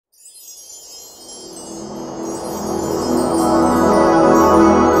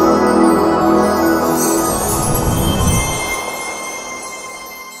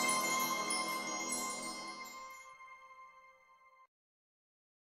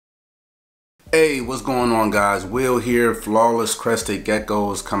Hey, what's going on, guys? Will here, Flawless Crested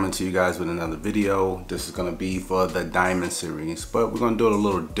Geckos, coming to you guys with another video. This is going to be for the Diamond series, but we're going to do it a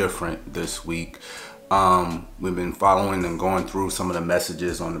little different this week. We've been following and going through some of the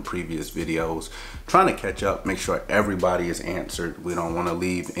messages on the previous videos, trying to catch up, make sure everybody is answered. We don't want to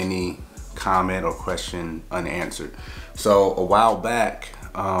leave any comment or question unanswered. So a while back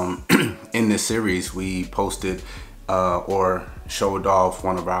in this series, we posted or showed off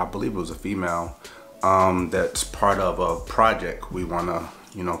one of our, I believe it was a female, that's part of a project we want to,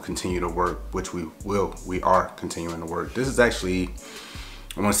 continue to work, which we are continuing to work. This is actually,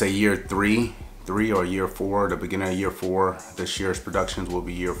 I want to say year three or year four, the beginning of year four. This year's productions will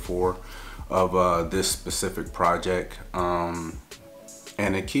be year four of this specific project. And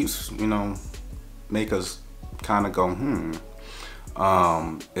it keeps, make us kind of go,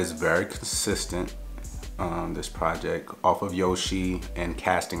 it's very consistent. This project off of Yoshi and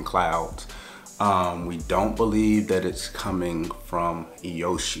Casting Clouds. We don't believe that it's coming from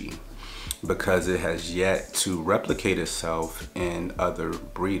Yoshi because it has yet to replicate itself in other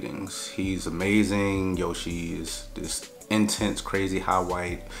breedings. He's amazing. Yoshi is this intense, crazy,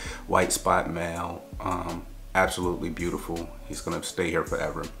 high white spot male. Absolutely beautiful. He's gonna stay here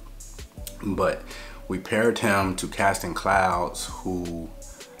forever. But we paired him to Casting Clouds, who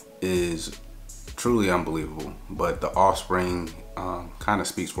is truly unbelievable, but the offspring kind of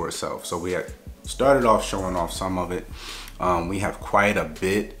speaks for itself. So we had started off showing off some of it. We have quite a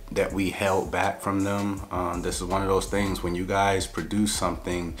bit that we held back from them. This is one of those things when you guys produce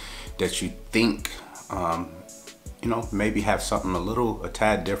something that you think maybe have something a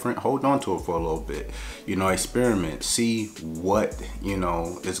tad different, hold on to it for a little bit, experiment, see what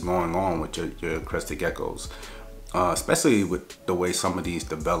is going on with your crested geckos. Especially with the way some of these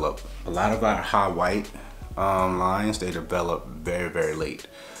develop. A lot of our high white lines, they develop very, very late.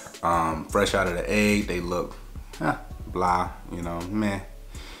 Fresh out of the egg, they look blah, meh.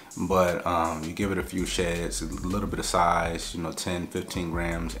 But you give it a few sheds, a little bit of size, 10, 15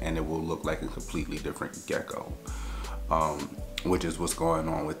 grams, and it will look like a completely different gecko. Which is what's going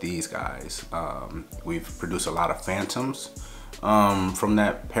on with these guys. We've produced a lot of phantoms from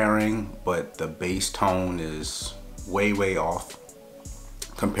that pairing, but the base tone is way off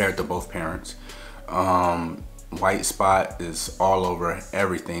compared to both parents. White spot is all over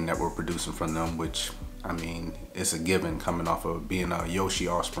everything that we're producing from them, which I mean it's a given coming off of being a Yoshi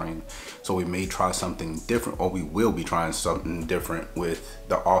offspring. So we may try something different, or we will be trying something different with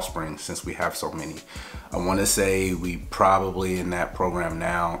the offspring since we have so many. I want to say we probably in that program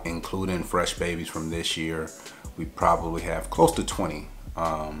now, including fresh babies from this year, we probably have close to 20.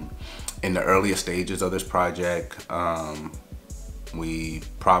 In the earliest stages of this project, we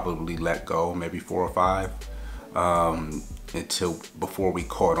probably let go maybe 4 or 5 until before we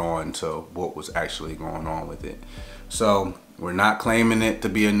caught on to what was actually going on with it. So we're not claiming it to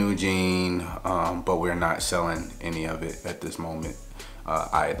be a new gene, but we're not selling any of it at this moment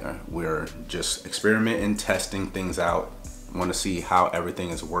either. We're just experimenting, testing things out, want to see how everything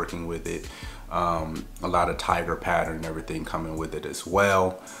is working with it. A lot of tiger pattern and everything coming with it as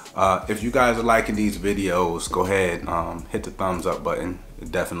well. If you guys are liking these videos, go ahead, hit the thumbs up button.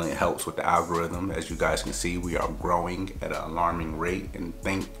 It definitely helps with the algorithm. As you guys can see, we are growing at an alarming rate, and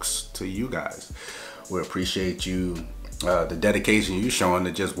thanks to you guys. We appreciate you, the dedication you showing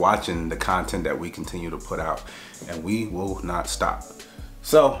to just watching the content that we continue to put out, and we will not stop.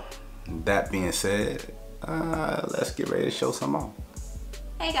 So that being said, let's get ready to show some more.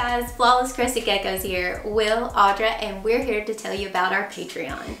 Hey guys, Flawless Crested Geckos here, Will, Audra, and we're here to tell you about our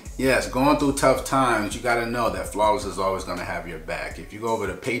Patreon. Yes, going through tough times, you gotta know that Flawless is always gonna have your back. If you go over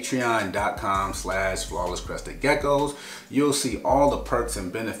to patreon.com/flawlesscrestedgeckos, you'll see all the perks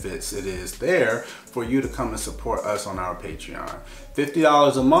and benefits it is there for you to come and support us on our Patreon.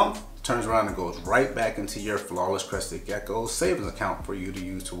 $50 a month turns around and goes right back into your Flawless Crested Geckos savings account for you to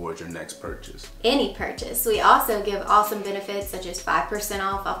use towards your next purchase. Any purchase. We also give awesome benefits such as 5%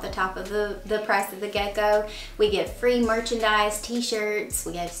 off the top of the price of the gecko. We give free merchandise, t-shirts,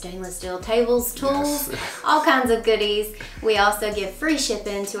 we have stainless steel tables, tools, yes. All kinds of goodies. We also give free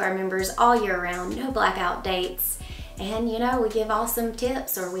shipping to our members all year round, no blackout dates. And we give awesome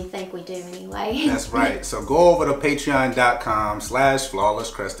tips, or we think we do anyway. That's right. So go over to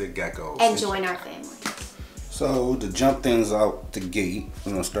patreon.com/flawlesscrestedgeckos and join our family. So to jump things out the gate,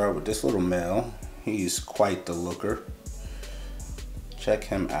 we're gonna start with this little male. He's quite the looker. Check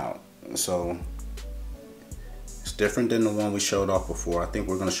him out. So it's different than the one we showed off before. I think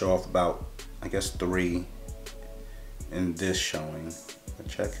we're gonna show off about, I guess, 3 in this showing. But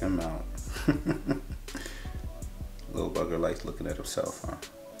check him out. Little bugger likes looking at himself, huh?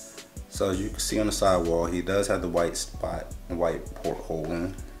 So as you can see on the sidewall, he does have the white spot, white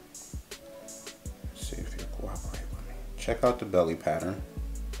portholing. See if he'll cooperate with me. Check out the belly pattern.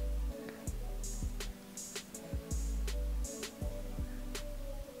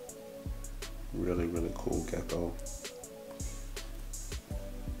 Really, really cool gecko.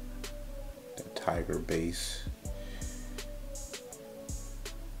 The tiger base.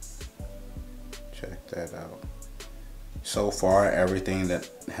 Check that out. So far, everything that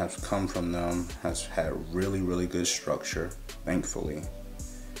has come from them has had really, really good structure, thankfully.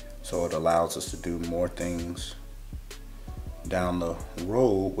 So it allows us to do more things down the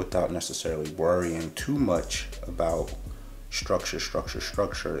road without necessarily worrying too much about structure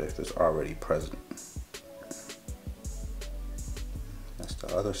if it's already present. That's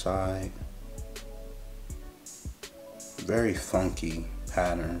the other side. Very funky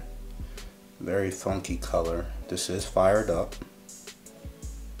pattern. Very funky color. This is fired up.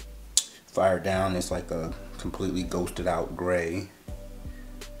 Fired down is like a completely ghosted out gray.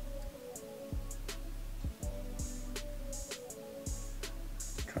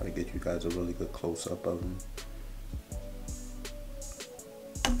 Try to get you guys a really good close up of him.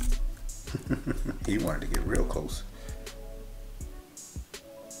 He wanted to get real close.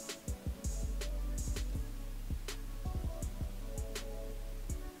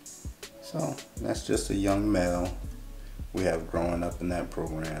 So that's just a young male we have growing up in that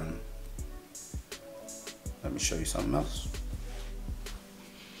program. Let me show you something else.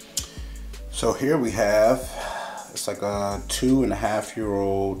 So here we have, it's like a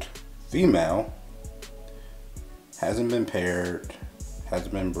 2.5-year-old female. Hasn't been paired,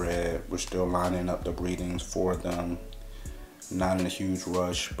 hasn't been bred. We're still lining up the breedings for them. Not in a huge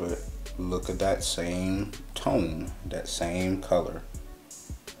rush, but look at that same tone, that same color.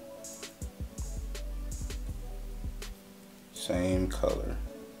 Same color.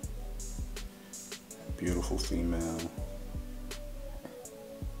 Beautiful female.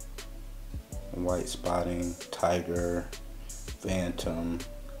 White spotting, tiger, phantom.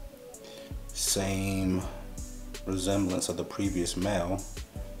 Same resemblance of the previous male.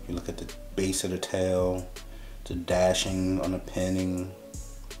 You look at the base of the tail, the dashing on the pinning.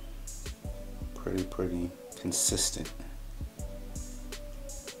 Pretty consistent.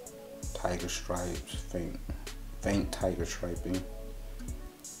 Tiger stripes, faint tiger striping.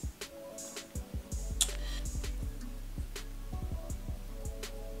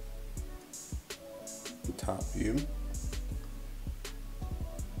 The top view.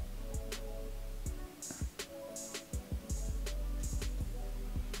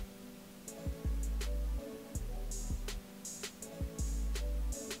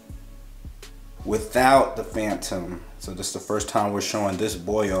 Without the phantom. So this is the first time we're showing this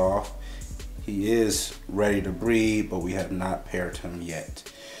boy off. He is ready to breed, but we have not paired him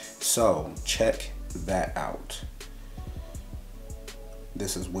yet. So check that out.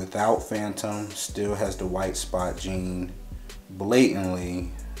 This is without phantom, still has the white spot gene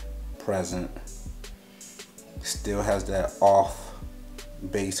blatantly present. Still has that off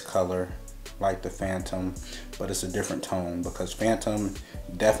base color like the phantom, but it's a different tone because phantom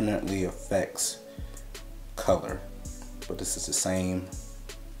definitely affects color. But this is the same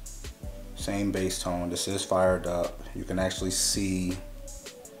base tone. This is fired up. You can actually see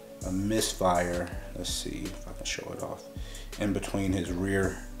a misfire. Let's see if I can show it off. In between his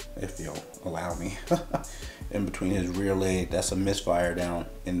rear, if you'll allow me, in between his rear leg, that's a misfire down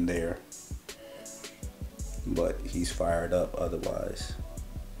in there. But he's fired up otherwise.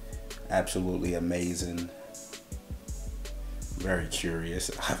 Absolutely amazing. Very curious,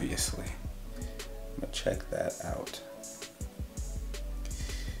 obviously. But check that out.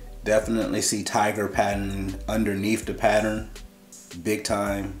 Definitely see tiger pattern underneath the pattern. Big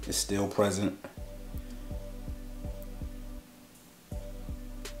time. It's still present.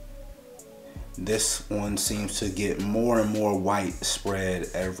 This one seems to get more and more white spread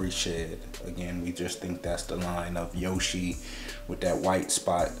every shed. Again, we just think that's the line of Yoshi with that white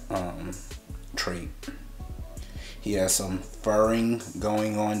spot trait. He has some furring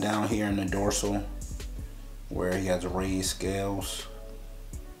going on down here in the dorsal where he has raised scales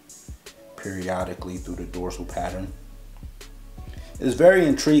periodically through the dorsal pattern. It's very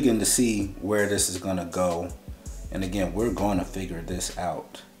intriguing to see where this is going to go. And again, we're going to figure this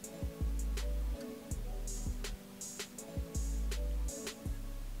out.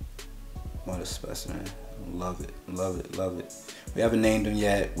 What a specimen. Love it, love it, love it. We haven't named him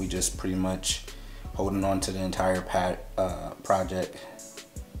yet. We just pretty much holding on to the entire project.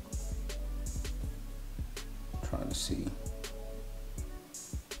 Trying to see.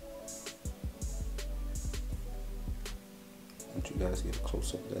 you guys get a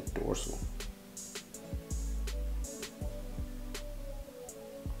close up of that dorsal.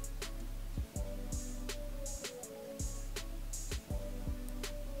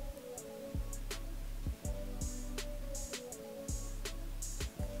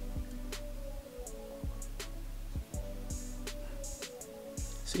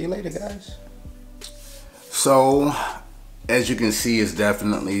 See you later, guys. So, as you can see, it's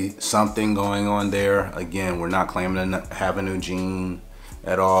definitely something going on there. Again, we're not claiming to have a new gene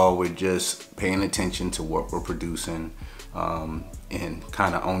at all. We're just paying attention to what we're producing and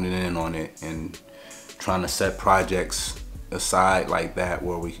kind of owning in on it and trying to set projects aside like that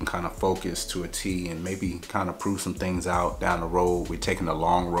where we can kind of focus to a T and maybe kind of prove some things out down the road. We're taking a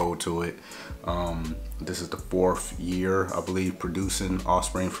long road to it. This is the 4th year, I believe, producing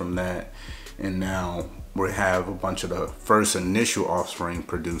offspring from that, and now we have a bunch of the first initial offspring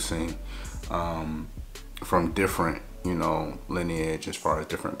producing from different, you know, lineage as far as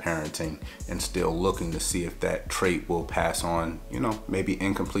different parenting, and still looking to see if that trait will pass on, you know, maybe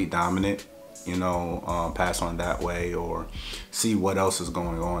incomplete dominant, you know, pass on that way, or see what else is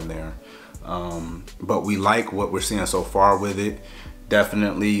going on there. But we like what we're seeing so far with it.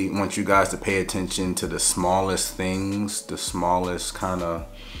 Definitely want you guys to pay attention to the smallest things, the smallest kind of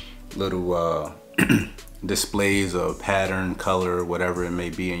little displays of pattern, color, whatever it may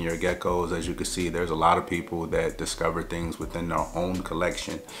be in your geckos. As you can see, there's a lot of people that discover things within their own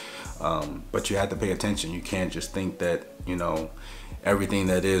collection, but you have to pay attention. You can't just think that, you know, everything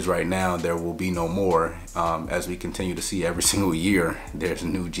that is right now, there will be no more. As we continue to see every single year, there's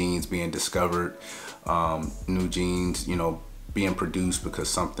new genes being discovered, new genes, you know, being produced because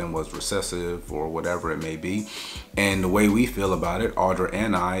something was recessive or whatever it may be. And the way we feel about it, Audra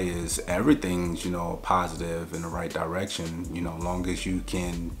and I, is everything's, you know, positive in the right direction, you know, long as you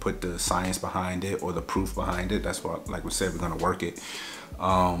can put the science behind it or the proof behind it. That's what, like we said, we're going to work it,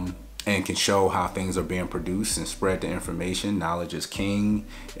 and can show how things are being produced and spread the information. Knowledge is king,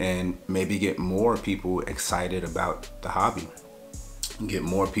 and maybe get more people excited about the hobby, get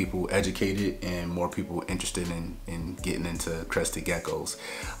more people educated and more people interested in getting into crested geckos.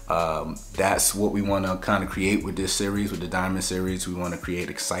 That's what we want to kind of create with this series, with the Diamond series. We want to create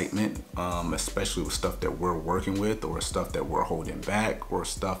excitement, especially with stuff that we're working with, or stuff that we're holding back, or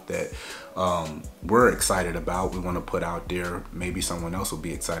stuff that we're excited about. We want to put out there. Maybe someone else will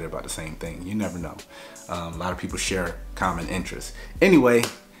be excited about the same thing. You never know. A lot of people share common interests. Anyway,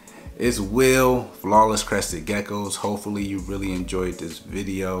 it's Will, Flawless Crested Geckos. Hopefully you really enjoyed this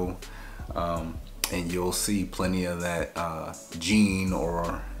video, and you'll see plenty of that gene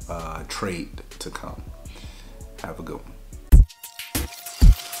or trait to come. Have a good one.